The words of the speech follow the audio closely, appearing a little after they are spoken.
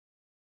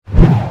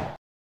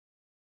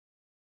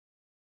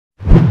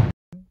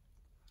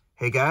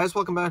Hey guys,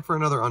 welcome back for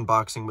another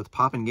unboxing with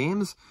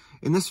POPnGAMES.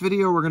 In this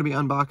video, we're going to be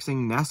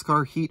unboxing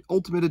NASCAR Heat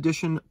Ultimate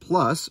Edition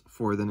Plus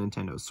for the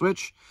Nintendo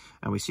Switch.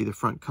 And we see the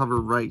front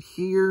cover right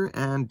here,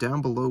 and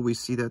down below we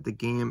see that the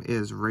game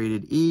is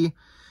rated E.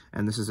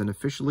 And this is an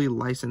officially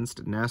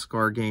licensed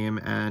NASCAR game,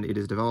 and it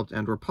is developed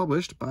and or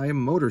published by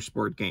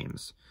Motorsport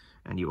Games.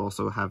 And you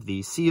also have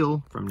the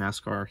seal from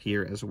NASCAR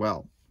here as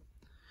well.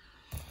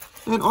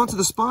 And onto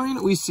the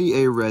spine, we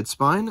see a red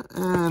spine,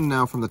 and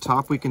now from the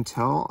top we can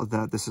tell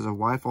that this is a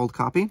Y-fold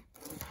copy.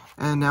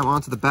 And now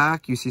onto the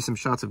back, you see some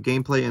shots of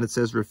gameplay, and it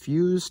says,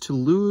 "Refuse to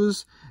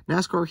lose,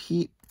 NASCAR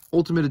Heat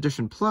Ultimate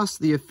Edition Plus,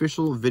 the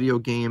official video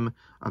game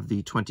of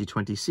the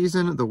 2020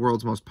 season. The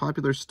world's most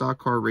popular stock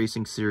car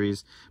racing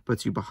series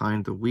puts you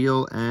behind the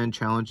wheel and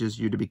challenges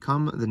you to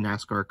become the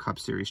NASCAR Cup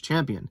Series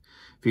champion.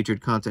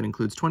 Featured content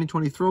includes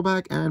 2020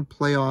 throwback and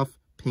playoff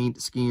paint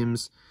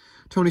schemes,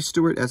 Tony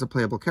Stewart as a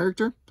playable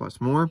character,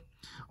 plus more.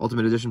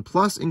 Ultimate Edition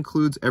Plus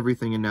includes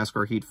everything in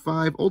NASCAR Heat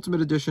 5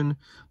 Ultimate Edition,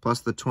 plus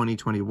the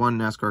 2021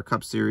 NASCAR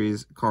Cup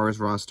Series, Cars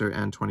roster,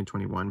 and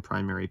 2021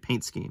 primary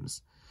paint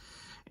schemes."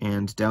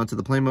 And down to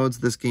the play modes,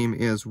 this game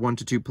is 1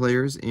 to 2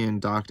 players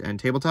in docked and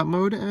tabletop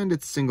mode, and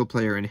it's single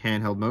player in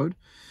handheld mode.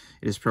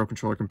 It is Pro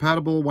Controller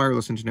compatible,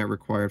 wireless internet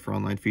required for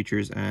online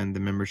features, and the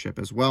membership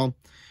as well.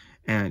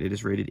 And it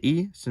is rated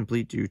E,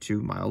 simply due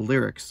to mild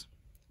lyrics.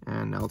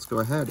 And now let's go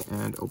ahead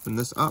and open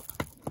this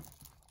up.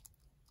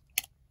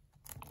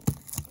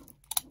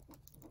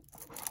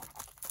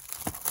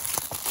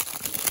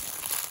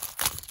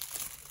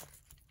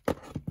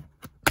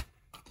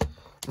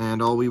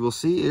 And all we will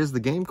see is the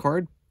game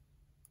card.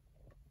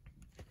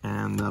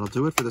 And that'll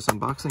do it for this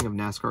unboxing of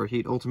NASCAR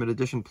Heat Ultimate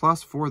Edition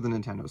Plus for the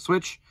Nintendo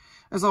Switch.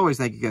 As always,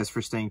 thank you guys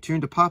for staying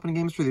tuned to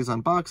POPnGAMES for these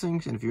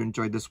unboxings. And if you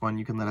enjoyed this one,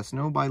 you can let us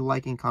know by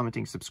liking,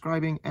 commenting,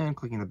 subscribing, and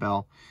clicking the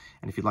bell.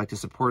 And if you'd like to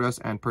support us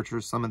and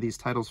purchase some of these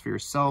titles for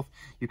yourself,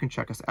 you can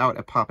check us out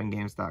at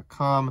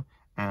POPnGAMES.com,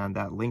 and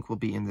that link will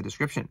be in the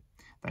description.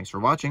 Thanks for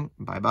watching.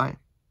 Bye-bye.